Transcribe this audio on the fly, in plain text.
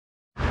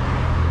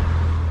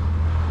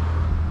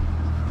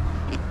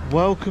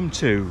Welcome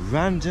to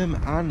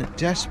Random and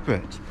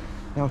Desperate.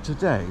 Now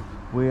today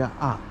we are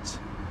at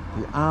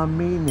the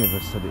Armenian,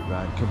 if I said it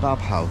right, Kebab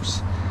House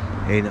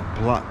in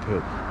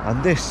Blackpool,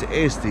 and this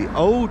is the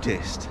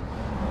oldest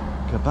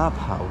kebab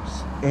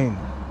house in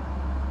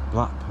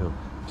Blackpool.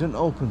 It doesn't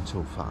open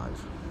till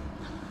 5.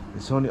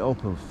 It's only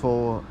open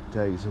 4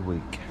 days a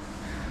week,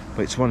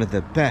 but it's one of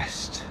the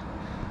best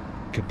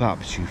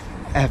kebabs you've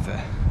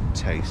ever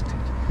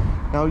tasted.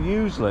 Now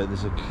usually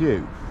there's a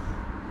queue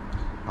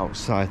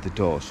outside the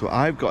door, so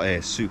I've got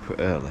here super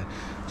early,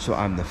 so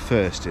I'm the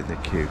first in the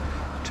queue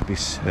to be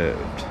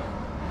served.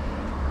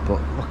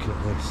 But look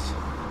at this.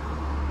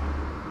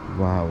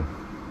 Wow.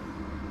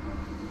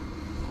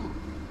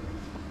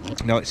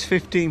 Now it's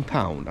 £15.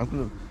 I'm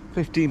gonna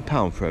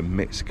 £15 for a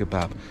mixed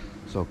kebab.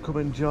 So come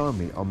and join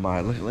me on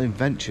my little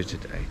adventure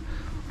today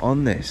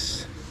on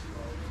this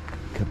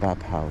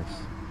kebab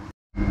house.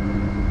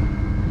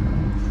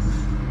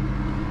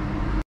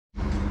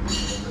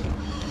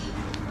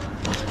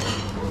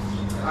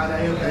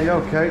 Are you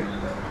okay?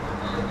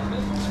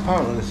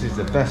 Apparently this is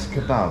the best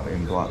kebab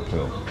in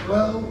Blackpool.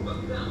 Well,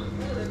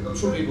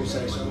 some people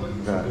say so.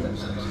 Right.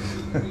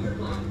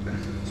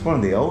 It's one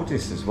of the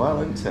oldest as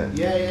well, isn't it?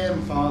 Yeah,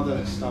 my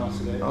father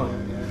started it. Oh,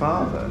 yeah.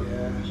 Father?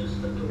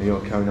 Yeah. Are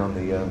you carrying on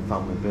the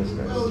family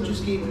business? Well,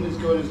 just keeping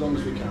it going as long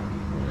as we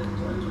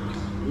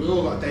can. We've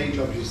all got day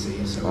jobs, you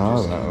see, so Oh,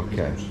 just right,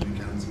 okay. as we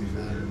can, to be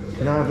fair.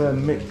 Can I have a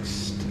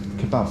mixed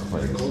kebab,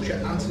 please? Of course,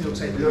 yeah. Anthony will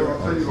take the Yeah, I'll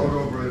tell you what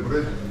over here,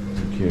 buddy.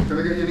 Thank you. Can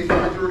I get you any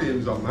cabbage or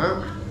onions on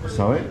that?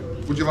 Sorry?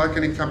 Would you like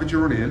any cabbage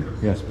or onion?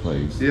 Yes,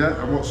 please.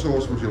 Yeah, and what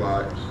sauce would you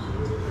like?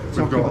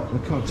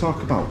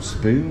 Talk about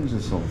spoons or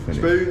something.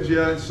 Spoons,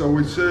 yeah. So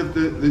we serve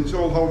it's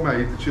all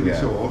homemade, the chilli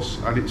Yeah. sauce,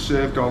 and it's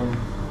served on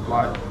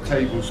like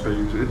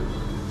tablespoons.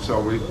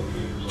 So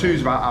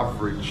two's about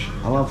average.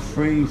 I'll have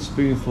 3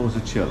 spoonfuls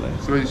of chilli.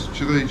 3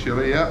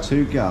 chilli, yeah.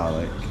 2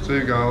 garlic.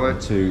 2 garlic.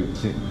 2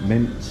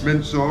 mint.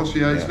 Mint sauce,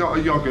 yeah. It's Yeah. not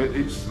a yogurt.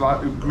 It's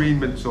like a green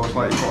mint sauce,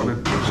 like you put on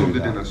a Sunday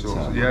that, dinner sauce.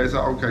 so. Yeah, is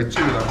that okay?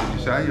 2 of them, did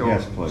you say? Or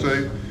Yes, please.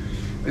 2.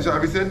 Is that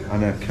everything?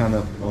 And a can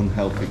of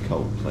unhealthy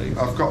Coke, please.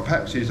 I've got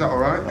Pepsi. Is that all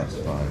right? That's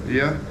fine.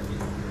 Yeah.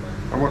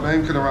 And what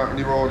name can I write on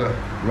your order?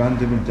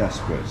 Random and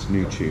Desperate,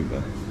 new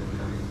tuber.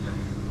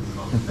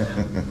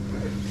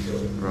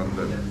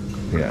 Random.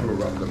 Yeah. Put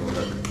random on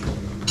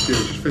it.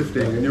 Cheers,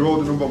 15. And your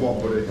order number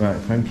 1, buddy. Right,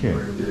 thank you.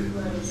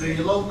 So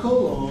you're local,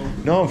 or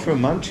No, I'm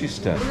from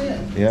Manchester.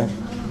 Yeah.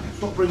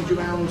 what brings you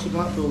round to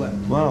Blackpool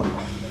then? Well,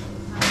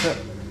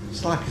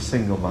 it's like a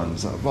single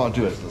man's. What I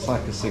do is it's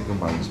like a single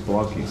man's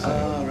blog, you see.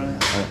 Ah,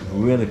 right. I've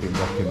really been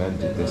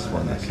recommended this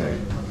one, you see.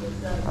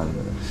 And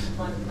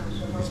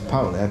it's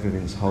apparently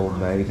everything's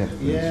homemade,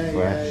 everything's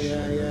fresh.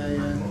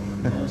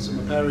 Yeah. So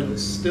my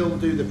parents still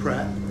do the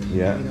prep.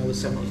 Yeah. You know, the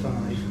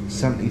 75.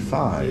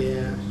 75?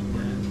 Yeah.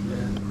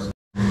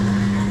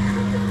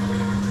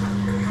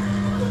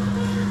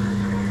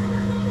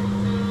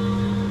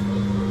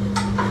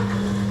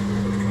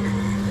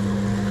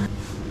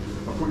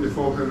 Put your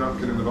fork and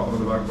napkin in the bottom of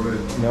the bag,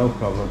 buddy. No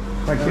problem.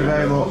 Thank you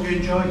very Hope much. you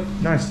enjoy.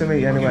 Nice to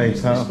meet you anyway,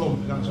 pal.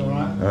 That's all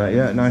right.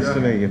 Yeah, nice Yeah. to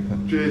meet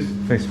you. Cheers.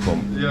 Fist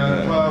bump.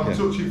 Yeah, well,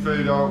 touchy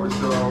food, aren't we?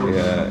 So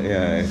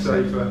Yeah, it's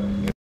safer.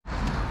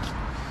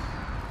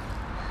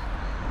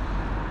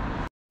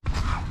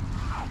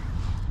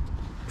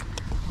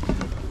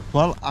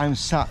 Well, I'm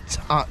sat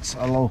at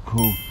a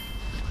local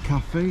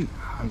cafe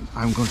and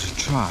I'm going to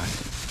try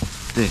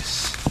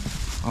this.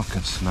 I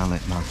can smell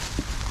it, man.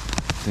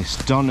 This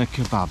doner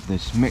kebab,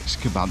 this mixed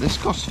kebab. This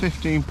costs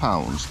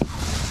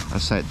 £15. I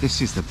said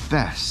this is the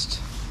best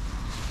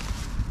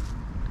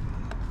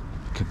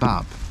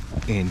kebab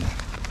in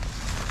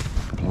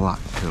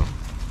Blackpool.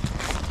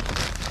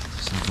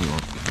 Let's have a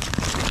look.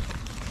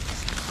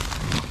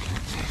 Look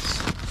at this.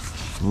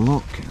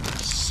 Look at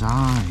the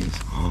size.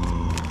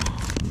 Oh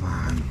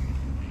man.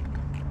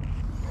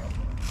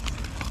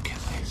 Look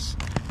at this.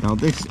 Now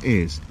this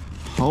is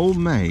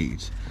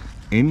homemade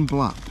in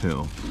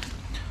Blackpool.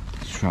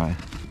 Let's try.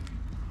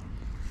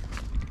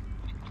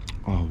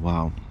 Oh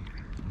wow.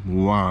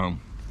 Wow.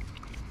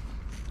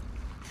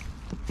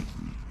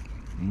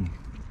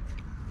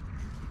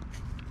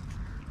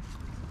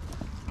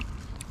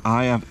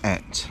 I have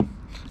ate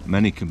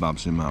many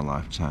kebabs in my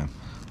lifetime,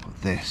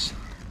 but this.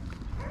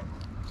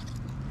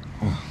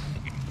 Oh.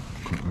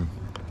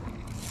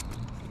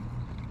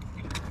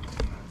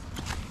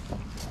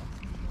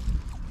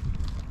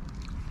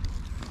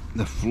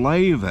 The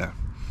flavour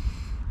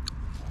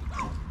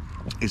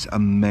is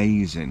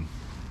amazing.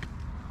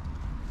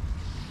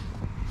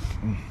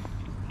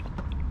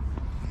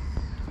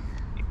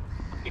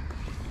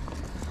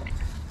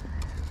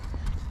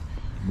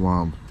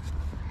 Wow.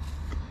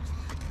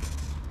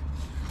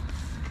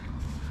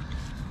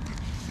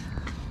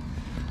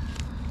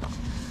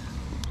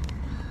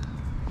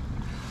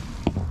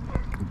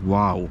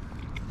 Wow.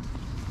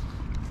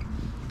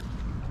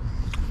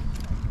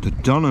 The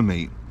doner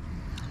meat.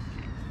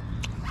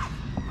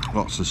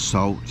 Lots of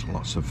salt,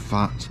 lots of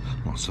fat,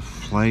 lots of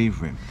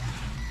flavouring.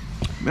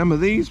 Remember,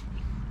 these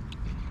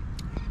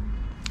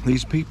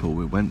these people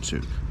we went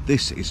to,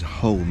 this is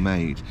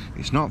homemade.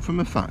 It's not from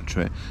a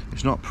factory,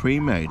 it's not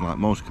pre-made like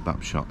most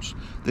kebab shops.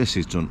 This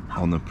is done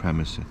on the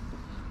premises.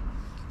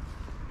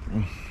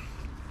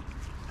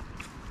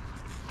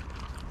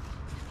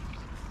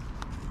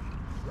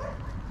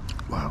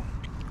 Wow.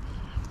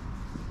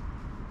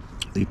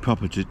 The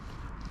proper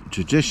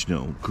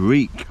traditional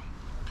Greek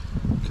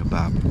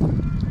kebab.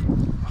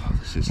 Oh,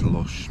 this is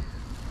lush.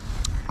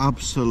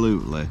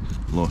 Absolutely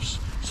lush.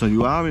 So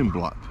you are in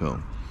Blackpool,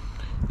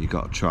 you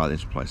got to try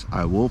this place.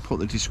 I will put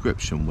the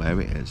description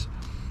where it is.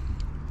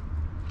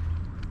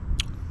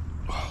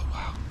 Oh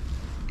wow.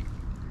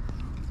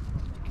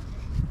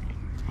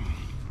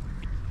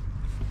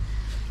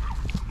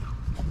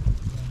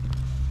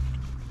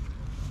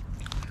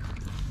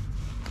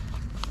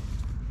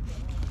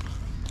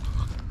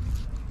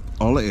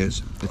 All it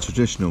is, a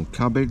traditional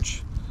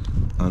cabbage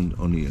and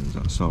onions,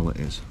 that's all it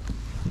is.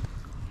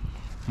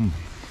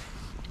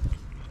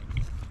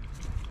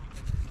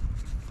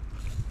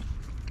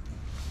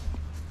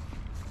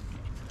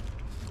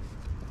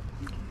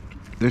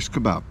 This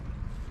kebab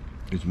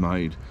is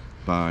made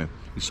by,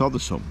 you saw the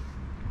son,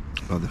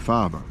 by the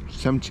father,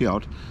 70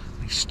 odd,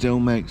 he still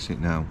makes it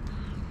now.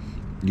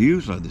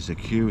 Usually there's a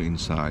queue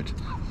inside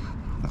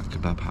that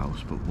kebab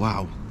house, but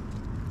wow.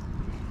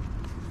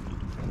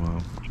 Wow.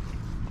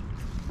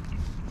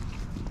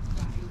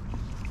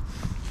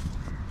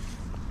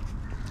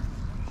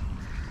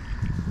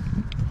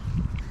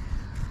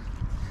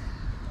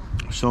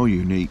 So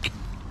unique.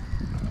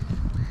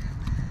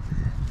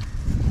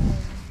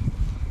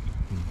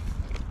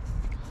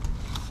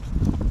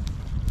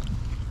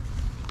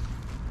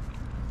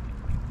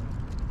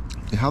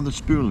 They have the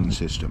spooning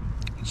system.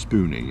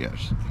 Spooning,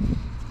 yes.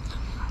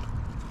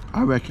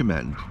 I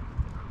recommend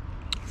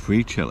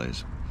 3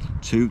 chilies,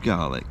 2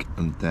 garlic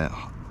and their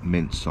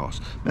mint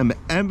sauce. Remember,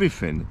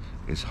 everything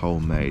is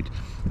homemade.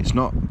 It's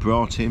not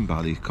brought in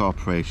by these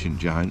corporation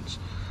giants.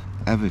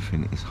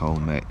 Everything is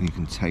homemade and you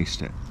can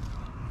taste it.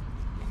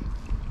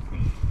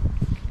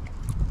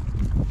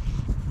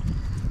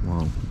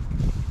 Wow.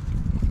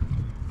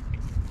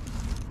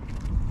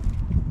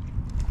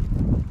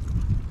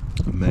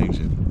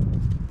 Amazing.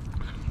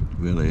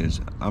 Really is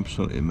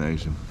absolutely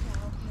amazing.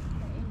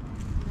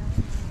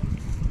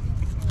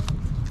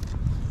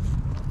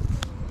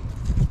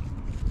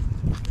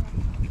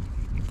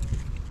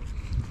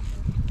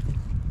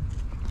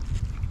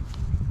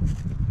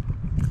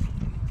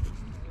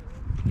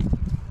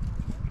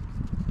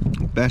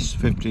 Best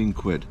 15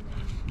 quid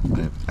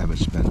I've ever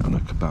spent on a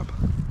kebab.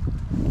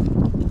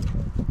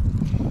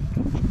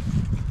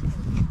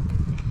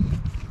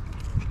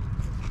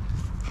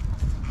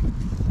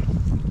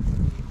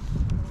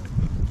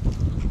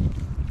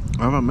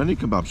 I've had many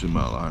kebabs in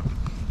my life.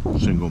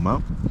 Single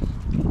man,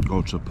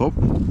 go to a pub,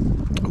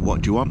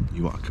 what do you want?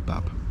 You want a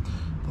kebab.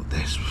 But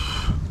this,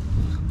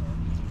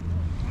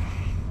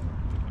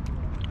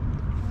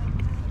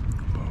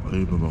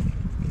 unbelievable.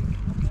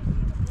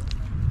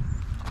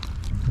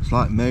 It's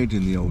like made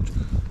in the old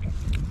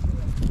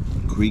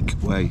Greek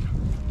way.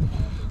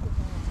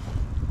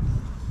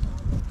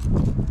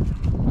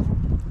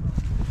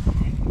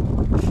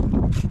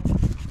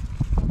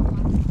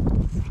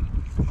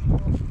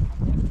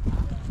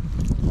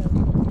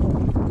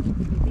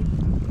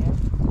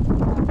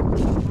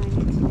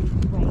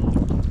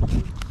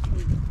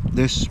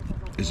 This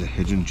is a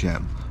hidden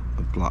gem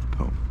of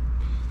Blackpool.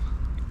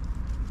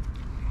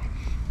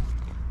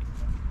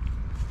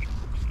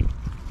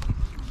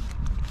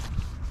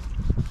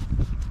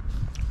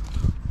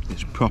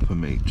 It's proper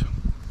meat.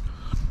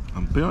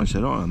 I'm being honest, I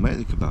don't want to make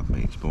the kebab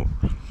meats, but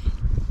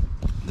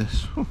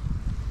this.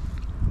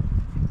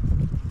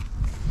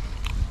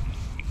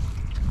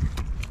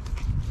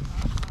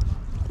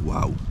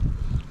 Wow.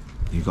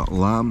 You've got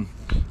lamb.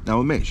 Now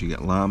with mix you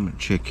get lamb,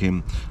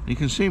 chicken. You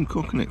can see them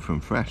cooking it from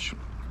fresh.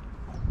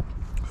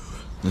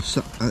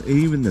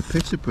 Even the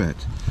pita bread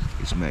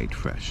is made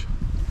fresh.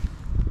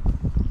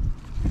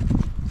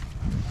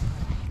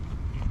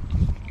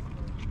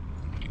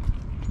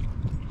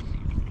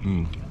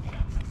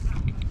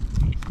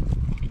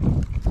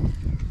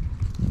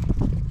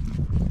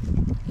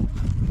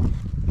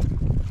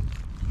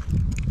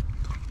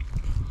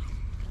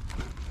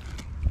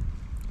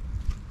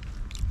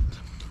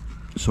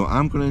 So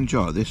I'm going to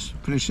enjoy this,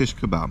 finish this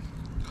kebab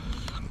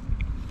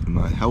with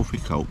my healthy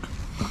Coke.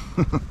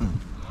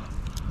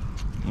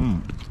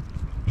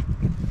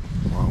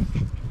 Wow.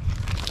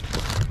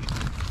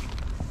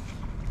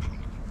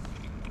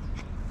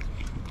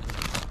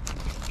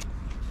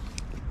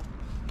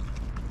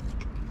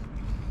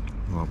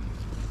 Well,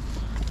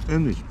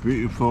 in this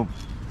beautiful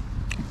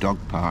dog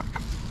park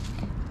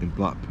in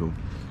Blackpool,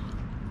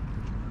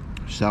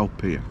 South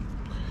Pier.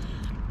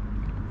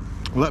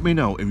 Let me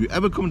know if you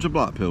ever come to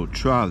Blackpool,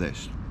 try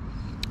this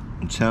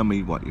and tell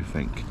me what you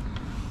think.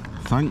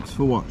 Thanks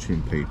for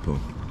watching, people.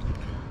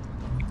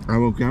 I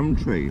will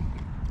guarantee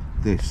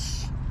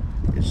this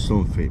is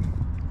something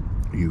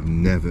you've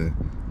never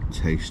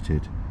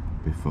tasted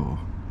before.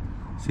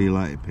 See you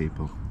later,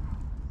 people.